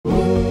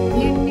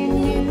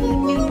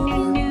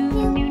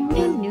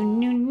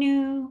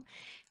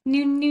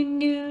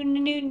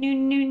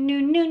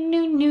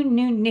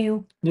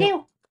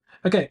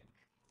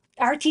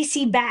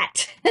RTC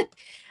bat.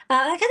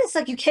 I kind of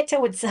like you can't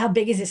tell how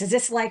big is this? Is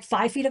this like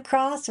 5 feet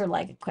across or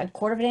like a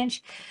quarter of an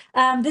inch?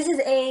 This is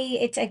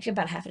it's actually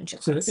about half an inch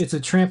So across. it's a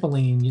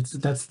trampoline.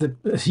 That's the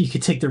you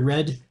could take the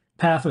red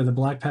path or the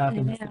black path, I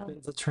and know.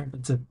 it's a tramp.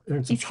 It's a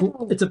It's kind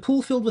pool. of It's a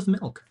pool filled with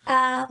milk.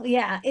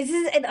 yeah, this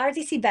is an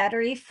RTC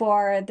battery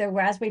for the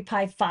Raspberry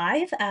Pi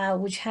 5,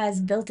 which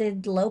has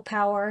built-in low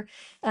power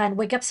and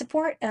wake up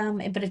support.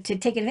 But to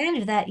take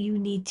advantage of that, you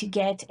need to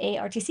get a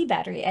RTC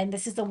battery, and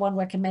this is the one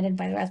recommended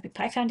by the Raspberry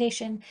Pi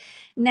Foundation.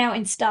 Now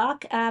in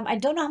stock, I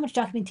don't know how much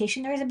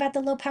documentation there is about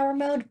the low power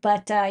mode,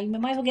 but you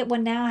might as well get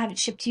one now, have it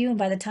shipped to you, and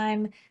by the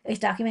time it's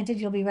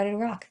documented, you'll be ready to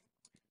rock.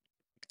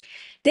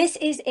 This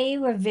is a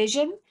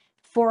revision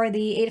for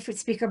the Adafruit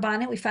speaker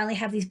bonnet. We finally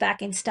have these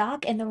back in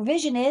stock, and the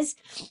revision is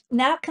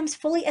now it comes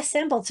fully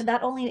assembled. So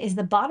not only is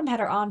the bottom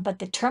header on, but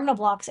the terminal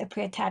blocks are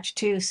pre-attached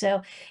too.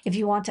 So if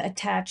you want to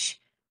attach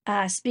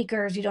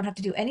speakers, you don't have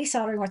to do any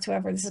soldering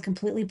whatsoever. This is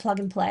completely plug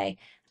and play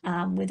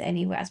with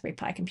any Raspberry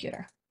Pi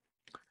computer.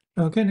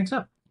 Okay, next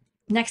up.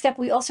 Next up,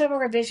 we also have a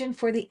revision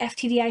for the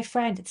FTDI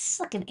Friend.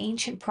 It's like an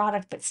ancient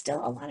product, but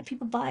still a lot of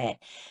people buy it.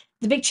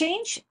 The big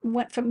change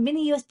went from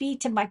mini USB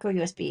to micro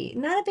USB.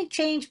 Not a big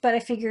change, but I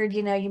figured,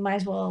 you might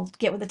as well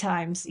get with the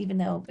times, even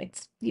though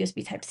it's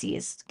USB Type-C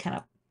is kind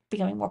of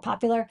becoming more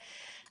popular.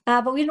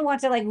 But we didn't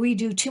want to like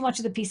redo too much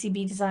of the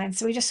PCB design,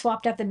 so we just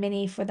swapped out the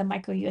mini for the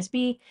micro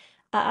USB.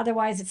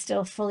 Otherwise, it's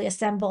still fully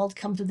assembled,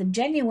 comes with a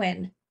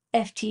genuine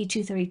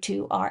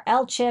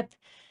FT232RL chip.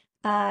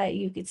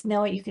 You can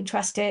know it, you can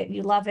trust it,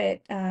 you love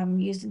it,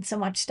 used in so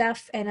much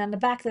stuff. And on the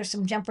back, there's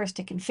some jumpers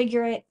to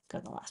configure it. Go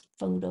to the last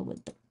photo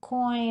with the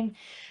coin.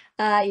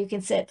 You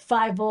can set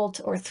 5-volt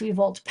or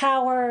 3-volt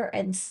power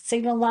and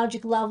signal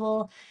logic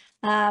level.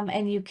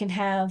 And you can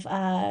have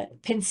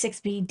pin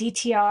 6B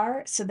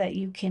DTR so that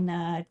you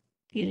can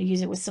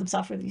use it with some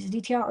software that uses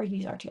DTR, or you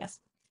use RTS.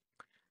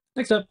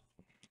 Next up.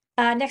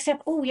 Next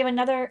up, we have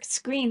another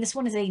screen. This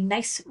one is a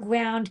nice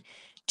round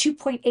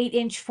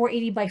 2.8-inch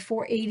 480 by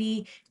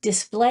 480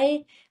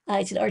 display.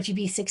 It's an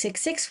RGB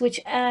 666, which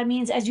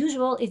means, as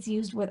usual, it's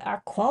used with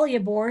our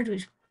Qualia board,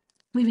 which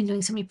we've been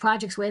doing so many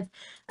projects with.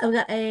 I've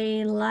got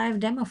a live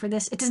demo for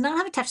this. It does not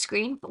have a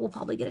touchscreen, but we'll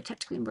probably get a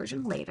touchscreen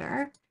version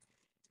later.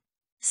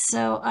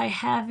 So I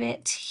have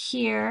it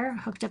here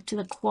hooked up to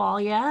the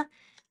Qualia,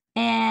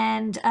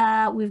 and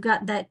we've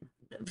got that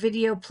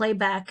video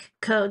playback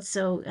code.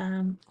 So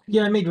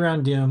Yeah, I made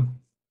round doom.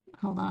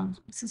 hold on,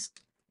 this is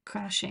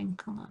crashing.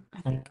 Hold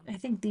on, I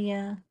think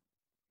the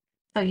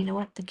oh, you know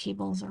what? The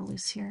cables are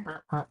loose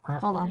here.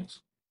 Hold on,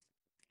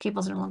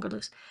 cables are no longer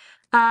loose.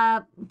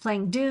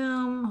 Playing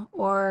Doom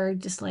or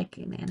just like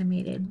an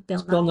animated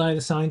Bill Nye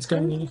the Science Guy. I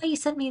don't Guy. know why you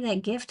sent me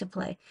that GIF to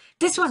play.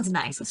 This one's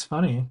nice. It's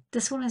funny.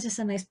 This one is just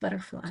a nice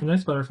butterfly. It's a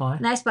nice butterfly.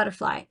 Nice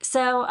butterfly.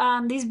 So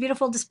these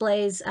beautiful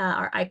displays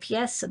are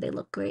IPS, so they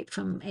look great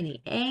from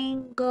any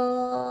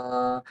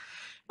angle.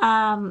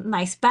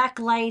 Nice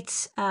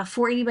backlight,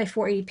 480 by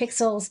 480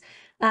 pixels.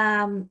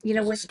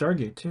 With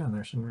Stargate too in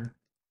there somewhere.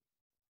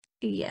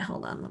 Yeah,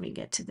 hold on. Let me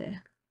get to the.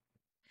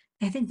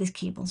 I think these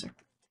cables are.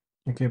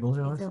 Your cables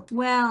are loose?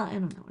 Well, I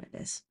don't know what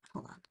it is.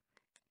 Hold on.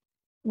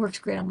 Works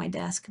great on my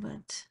desk,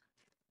 but.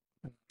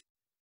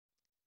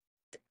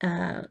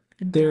 That's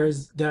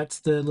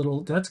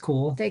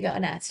cool. There you go.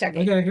 Nah,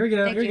 Stargate. Okay, here we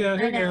go. Thank here we you. go.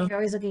 Here I we know. go. You're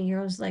always looking. You're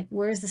always like,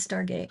 where's the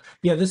Stargate?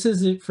 Yeah, this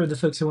is it for the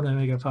folks who want to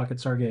make a pocket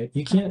Stargate.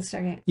 You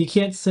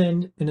can't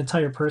send an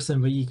entire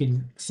person, but you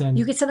can send.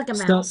 You could send like a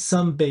mouse.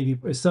 Some baby,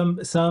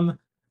 some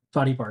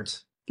body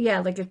parts.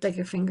 Yeah, like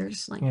your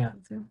fingers, like yeah.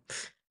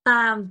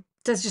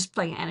 That's just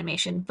playing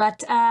animation,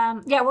 but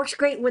yeah, it works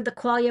great with the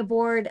Qualia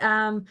board.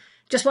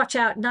 Just watch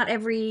out, not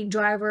every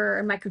driver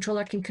or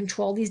microcontroller can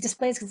control these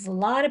displays because it's a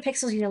lot of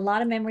pixels, you need a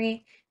lot of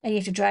memory, and you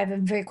have to drive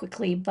them very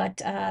quickly. But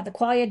the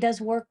Qualia does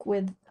work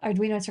with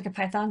Arduino and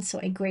CircuitPython, so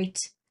a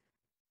great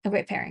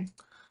pairing.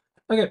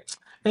 Okay,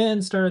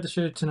 and started the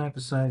show tonight,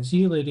 besides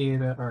you, Lady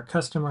Ada, our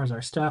customers,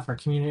 our staff, our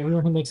community,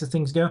 everyone who makes the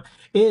things go,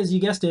 is, you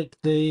guessed it,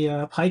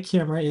 the Pi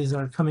camera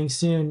are coming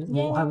soon. Yay.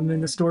 We'll have them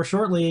in the store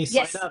shortly.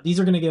 Yes. Sign up. These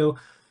are going to go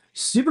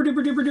super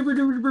duper duper duper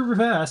duper duper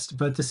fast,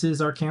 but this is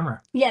our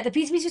camera. Yeah, the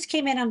PCBs just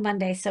came in on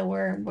Monday, so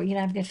we're I'm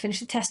going to finish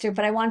the tester,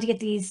 but I wanted to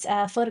get these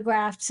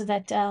photographed so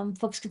that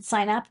folks could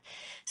sign up.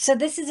 So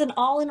this is an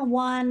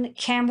all-in-one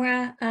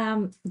camera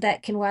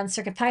that can run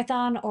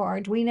CircuitPython or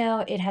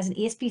Arduino. It has an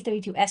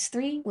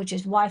ESP32S3, which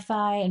is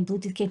Wi-Fi and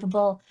Bluetooth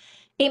capable.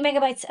 8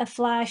 megabytes of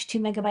flash, 2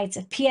 megabytes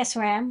of PS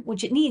RAM,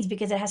 which it needs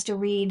because it has to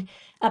read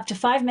up to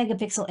 5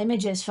 megapixel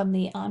images from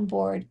the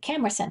onboard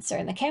camera sensor.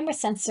 And the camera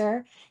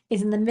sensor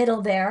is in the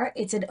middle there.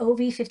 It's an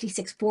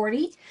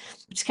OV5640,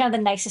 which is kind of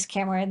the nicest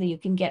camera that you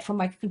can get from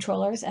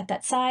microcontrollers at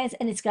that size.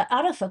 And it's got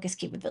autofocus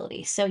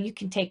capability. So you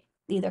can take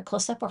either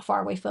close-up or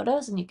far-away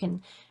photos, and you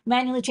can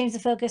manually change the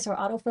focus or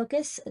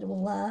autofocus. It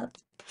will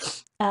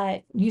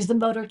use the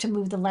motor to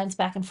move the lens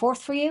back and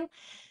forth for you.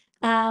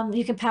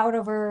 You can power it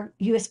over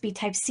USB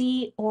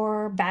Type-C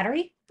or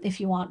battery. If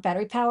you want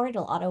battery powered,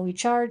 it'll auto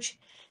recharge.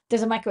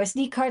 There's a micro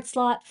SD card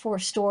slot for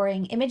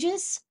storing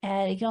images,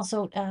 and you can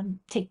also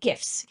take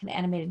GIFs,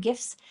 animated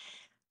GIFs.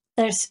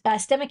 There's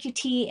Stemma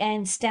QT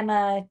and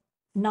Stemma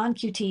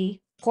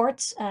non-QT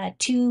ports,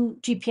 two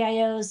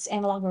GPIOs,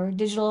 analog or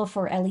digital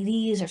for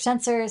LEDs or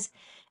sensors,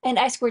 and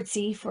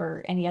I2C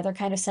for any other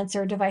kind of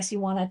sensor device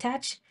you want to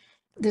attach.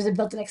 There's a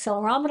built-in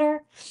accelerometer.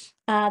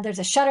 There's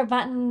a shutter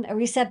button, a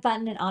reset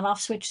button, an on-off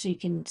switch so you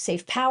can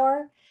save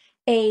power,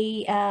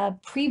 a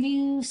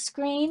preview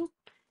screen,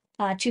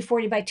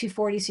 240 by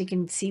 240 so you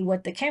can see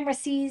what the camera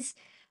sees,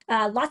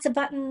 lots of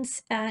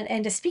buttons,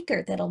 and a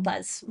speaker that'll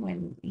buzz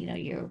when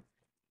you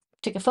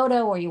take a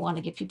photo or you want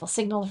to give people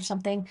signals or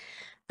something.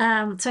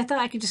 So I thought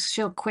I could just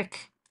show a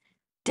quick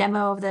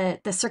demo of the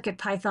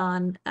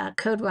CircuitPython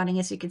code running.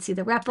 As you can see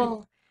the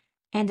REPL,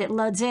 and it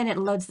loads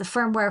the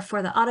firmware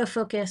for the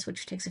autofocus,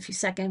 which takes a few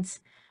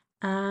seconds.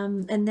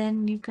 And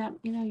then you've got,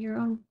 your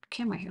own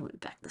camera here. Let me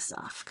back this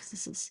off because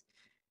this is,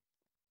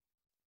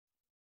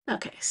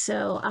 okay.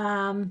 So,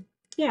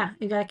 yeah,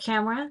 you got a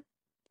camera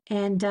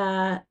and,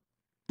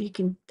 you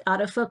can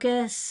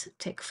autofocus,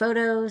 take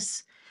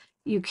photos.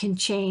 You can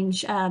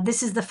change,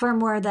 this is the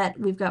firmware that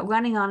we've got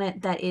running on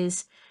it that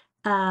is,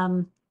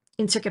 in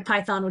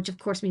CircuitPython, which of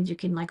course means you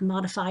can like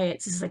modify it.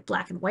 This is like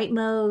black and white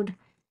mode,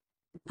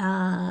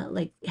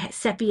 like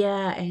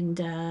sepia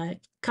and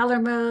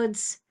color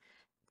modes.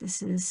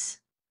 This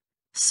is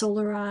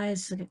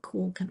solarized, like a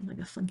cool kind of like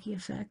a funky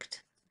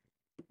effect.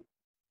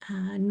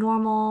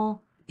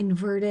 Normal,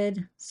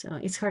 inverted, so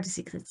it's hard to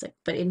see because it's like,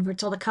 but it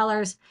inverts all the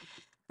colors.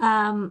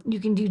 You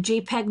can do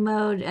JPEG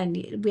mode,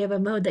 and we have a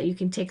mode that you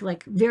can take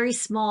like very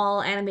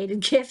small animated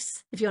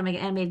GIFs if you want to make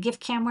an animated GIF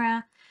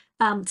camera.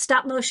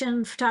 Stop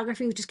motion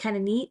photography, which is kind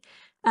of neat.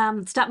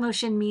 Stop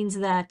motion means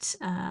that,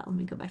 let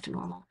me go back to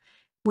normal.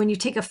 When you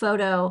take a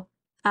photo,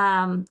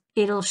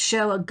 it'll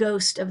show a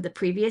ghost of the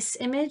previous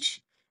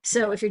image.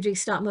 So if you're doing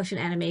stop motion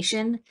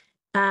animation,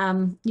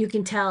 you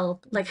can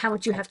tell like how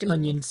much you have to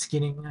onion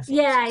skinning.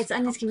 Yeah, it's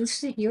onion skinning.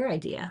 This is your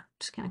idea,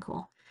 which is kind of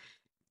cool.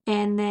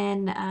 And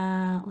then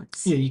let's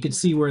see. Yeah, you can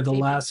see where the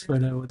last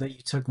photo that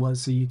you took was,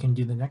 so you can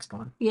do the next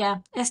one. Yeah,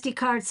 SD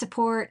card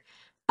support.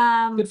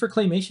 Good for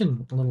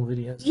claymation little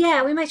videos.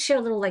 Yeah, we might show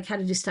a little like how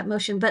to do stop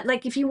motion, but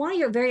like if you want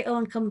your very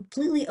own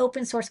completely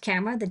open source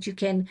camera that you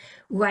can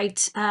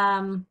write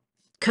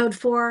code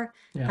for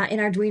in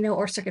Arduino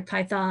or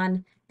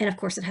CircuitPython, and of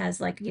course it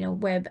has like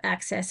web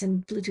access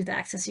and Bluetooth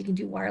access, so you can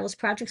do wireless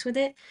projects with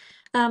it.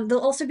 There'll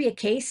also be a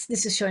case.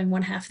 This is showing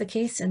one half of the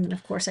case, and then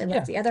of course I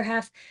left the other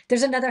half.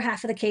 There's another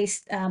half of the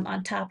case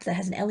on top that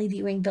has an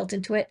LED ring built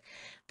into it.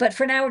 But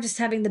for now, we're just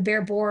having the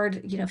bare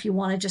board. If you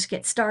want to just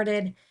get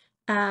started,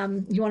 you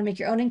want to make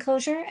your own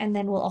enclosure, and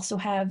then we'll also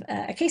have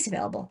a case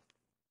available.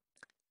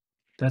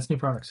 That's new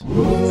products. Step.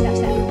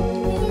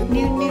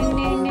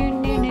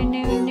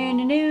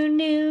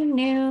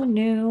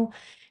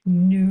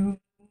 New.